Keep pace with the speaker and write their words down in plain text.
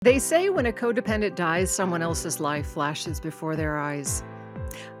They say when a codependent dies, someone else's life flashes before their eyes.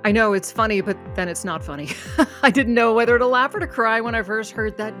 I know it's funny, but then it's not funny. I didn't know whether to laugh or to cry when I first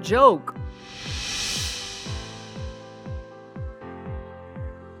heard that joke.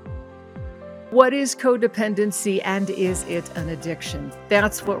 What is codependency and is it an addiction?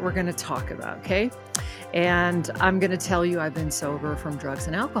 That's what we're going to talk about, okay? And I'm going to tell you, I've been sober from drugs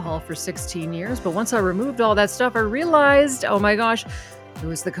and alcohol for 16 years. But once I removed all that stuff, I realized, oh my gosh, it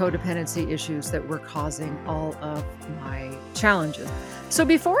was the codependency issues that were causing all of my challenges. So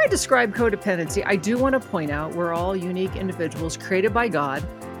before I describe codependency, I do want to point out we're all unique individuals created by God.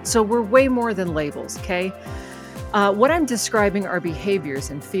 So we're way more than labels, okay? What I'm describing are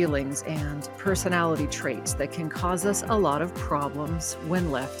behaviors and feelings and personality traits that can cause us a lot of problems when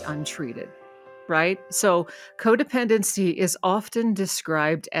left untreated, right? So, codependency is often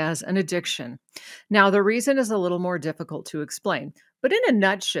described as an addiction. Now, the reason is a little more difficult to explain, but in a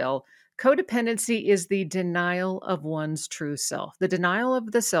nutshell, codependency is the denial of one's true self, the denial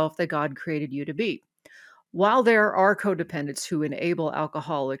of the self that God created you to be. While there are codependents who enable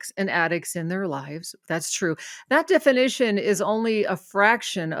alcoholics and addicts in their lives, that's true. That definition is only a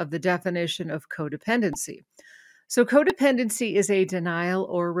fraction of the definition of codependency. So, codependency is a denial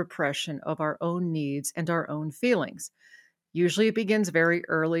or repression of our own needs and our own feelings. Usually it begins very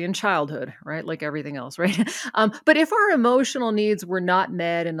early in childhood, right? Like everything else, right? But if our emotional needs were not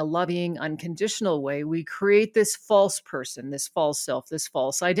met in a loving, unconditional way, we create this false person, this false self, this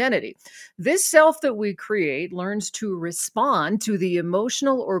false identity. This self that we create learns to respond to the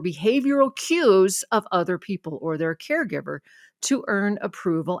emotional or behavioral cues of other people or their caregiver to earn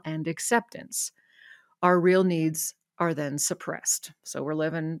approval and acceptance. Our real needs are then suppressed. So we're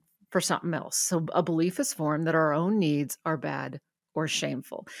living for something else. So a belief is formed that our own needs are bad or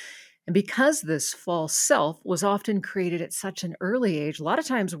shameful. And because this false self was often created at such an early age, a lot of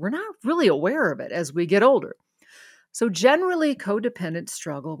times we're not really aware of it as we get older. So, generally, codependents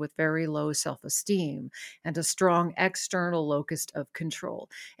struggle with very low self esteem and a strong external locus of control.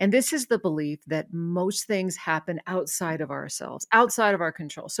 And this is the belief that most things happen outside of ourselves, outside of our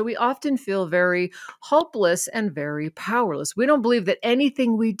control. So, we often feel very hopeless and very powerless. We don't believe that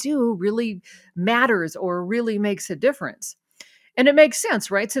anything we do really matters or really makes a difference. And it makes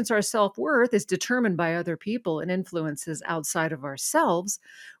sense, right? Since our self worth is determined by other people and influences outside of ourselves,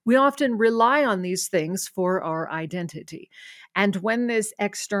 we often rely on these things for our identity. And when this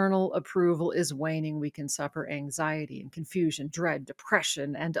external approval is waning, we can suffer anxiety and confusion, dread,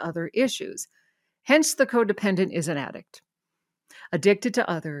 depression, and other issues. Hence, the codependent is an addict, addicted to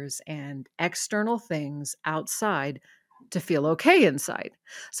others and external things outside to feel okay inside.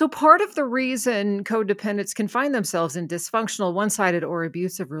 So, part of the reason codependents can find themselves in dysfunctional, one sided, or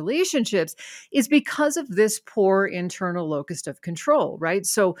abusive relationships is because of this poor internal locus of control, right?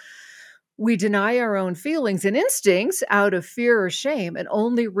 So, we deny our own feelings and instincts out of fear or shame and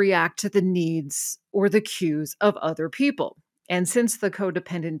only react to the needs or the cues of other people. And since the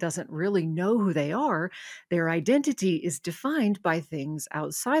codependent doesn't really know who they are, their identity is defined by things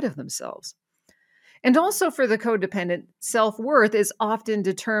outside of themselves. And also for the codependent, self worth is often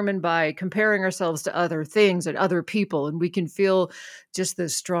determined by comparing ourselves to other things and other people. And we can feel just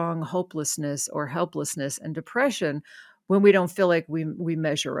this strong hopelessness or helplessness and depression when we don't feel like we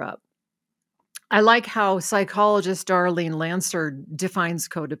measure up. I like how psychologist Darlene Lancer defines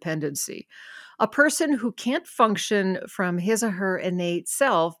codependency: a person who can't function from his or her innate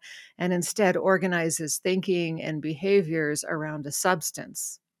self and instead organizes thinking and behaviors around a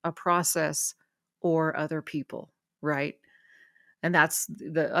substance, a process, or other people, right? And that's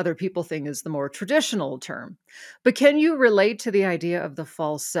the other people thing is the more traditional term. But can you relate to the idea of the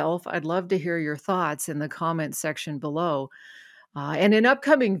false self? I'd love to hear your thoughts in the comment section below. And in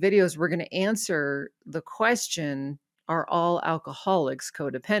upcoming videos, we're going to answer the question: are all alcoholics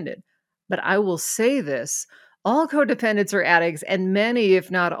codependent? But I will say this: all codependents are addicts, and many, if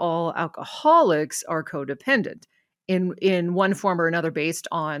not all, alcoholics are codependent in one form or another based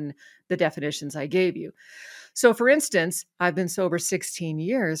on the definitions I gave you. So, for instance, I've been sober 16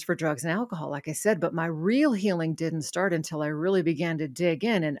 years for drugs and alcohol, like I said, but my real healing didn't start until I really began to dig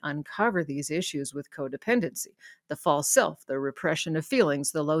in and uncover these issues with codependency: the false self, the repression of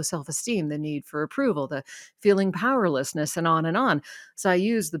feelings, the low self esteem, the need for approval, the feeling powerlessness, and on and on. So, I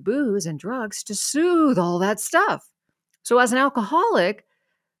use the booze and drugs to soothe all that stuff. So, as an alcoholic,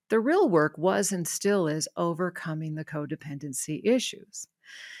 The real work was and still is overcoming the codependency issues.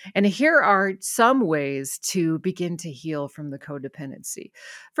 And here are some ways to begin to heal from the codependency.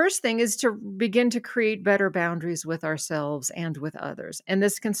 First thing is to begin to create better boundaries with ourselves and with others. And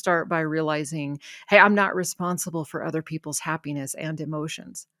this can start by realizing, hey, I'm not responsible for other people's happiness and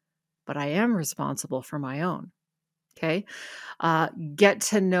emotions, but I am responsible for my own. Okay. Get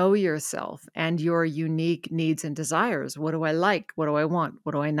to know yourself and your unique needs and desires. What do I like? What do I want?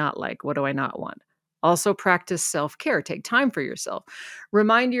 What do I not like? What do I not want? Also, practice self care. Take time for yourself.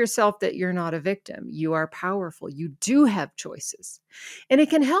 Remind yourself that you're not a victim. You are powerful. You do have choices. And it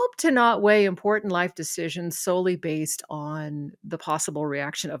can help to not weigh important life decisions solely based on the possible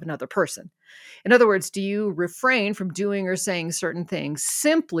reaction of another person. In other words, do you refrain from doing or saying certain things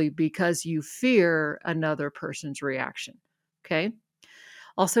simply because you fear another person's reaction? Okay.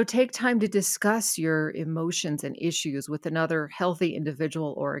 Also, take time to discuss your emotions and issues with another healthy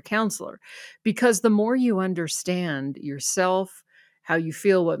individual or a counselor, because the more you understand yourself, how you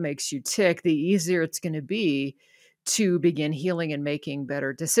feel, what makes you tick, the easier it's going to be to begin healing and making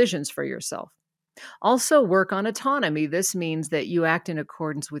better decisions for yourself. Also, work on autonomy. This means that you act in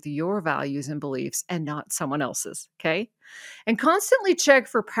accordance with your values and beliefs and not someone else's. Okay. And constantly check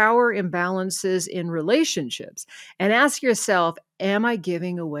for power imbalances in relationships and ask yourself, am I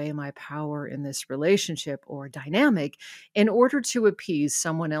giving away my power in this relationship or dynamic in order to appease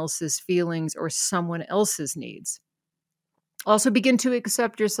someone else's feelings or someone else's needs? Also begin to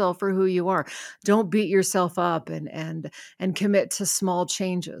accept yourself for who you are. Don't beat yourself up and commit to small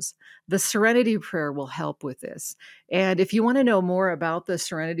changes. The serenity prayer will help with this. And if you want to know more about the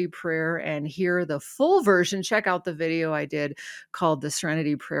serenity prayer and hear the full version, check out the video I did called The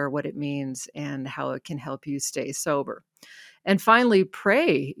Serenity Prayer, what it means and how it can help you stay sober. And finally,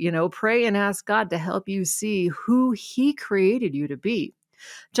 pray and ask God to help you see who he created you to be.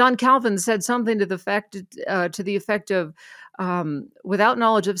 John Calvin said something to the effect of, without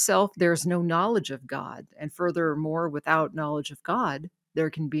knowledge of self, there's no knowledge of God. And furthermore, without knowledge of God, there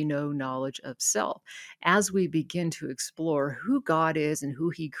can be no knowledge of self. As we begin to explore who God is and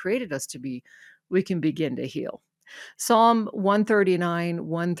who he created us to be, we can begin to heal. Psalm 139,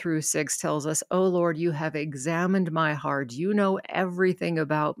 1 through 6 tells us, "O Lord, you have examined my heart. You know everything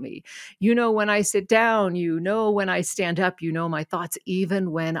about me. You know when I sit down. You know when I stand up. You know my thoughts,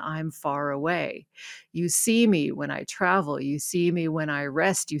 even when I'm far away. You see me when I travel. You see me when I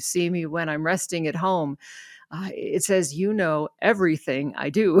rest. You see me when I'm resting at home." It says, you know everything I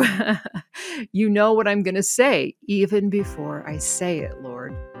do. You know what I'm going to say, even before I say it,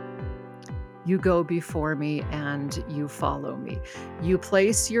 Lord. You go before me and you follow me. You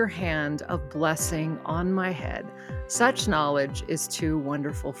place your hand of blessing on my head. Such knowledge is too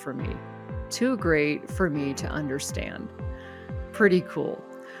wonderful for me, too great for me to understand. Pretty cool.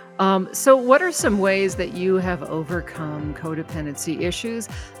 So, what are some ways that you have overcome codependency issues?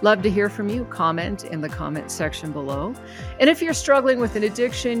 Love to hear from you. Comment in the comment section below. And if you're struggling with an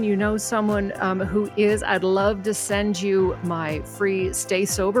addiction, you know someone who is, I'd love to send you my free Stay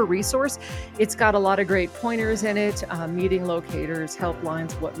Sober resource. It's got a lot of great pointers in it, meeting locators,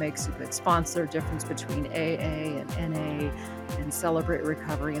 helplines, what makes a good sponsor, difference between AA and NA, and Celebrate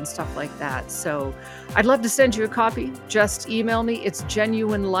Recovery and stuff like that. So I'd love to send you a copy. Just email me. It's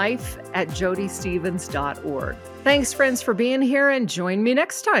genuinelife@jodystevens.org. Thanks, friends, for being here, and join me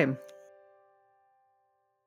next time.